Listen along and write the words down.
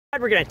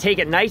We're gonna take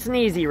it nice and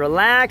easy,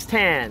 relaxed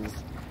hands.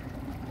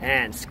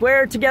 And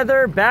square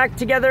together, back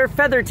together,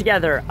 feather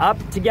together. Up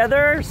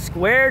together,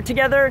 square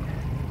together,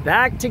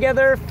 back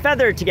together,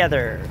 feather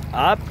together.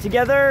 Up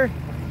together,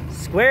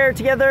 square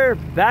together,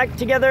 back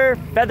together,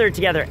 feather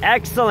together.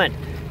 Excellent.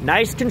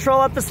 Nice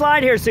control up the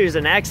slide here,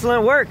 Susan.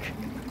 Excellent work.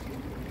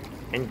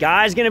 And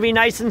Guy's gonna be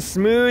nice and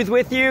smooth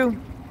with you.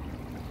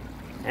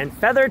 And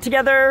feather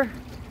together,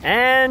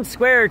 and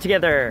square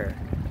together.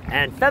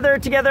 And feather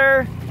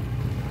together,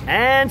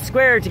 and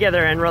square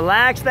together. And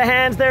relax the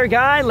hands there,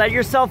 Guy. Let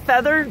yourself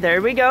feather.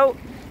 There we go.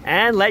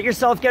 And let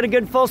yourself get a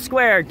good full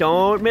square.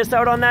 Don't miss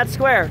out on that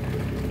square.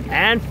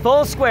 And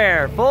full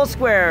square, full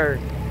square.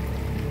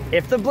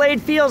 If the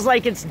blade feels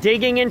like it's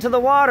digging into the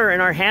water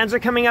and our hands are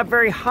coming up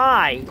very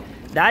high,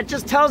 that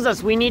just tells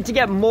us we need to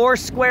get more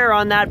square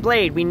on that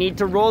blade. We need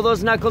to roll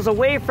those knuckles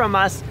away from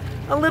us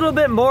a little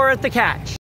bit more at the catch.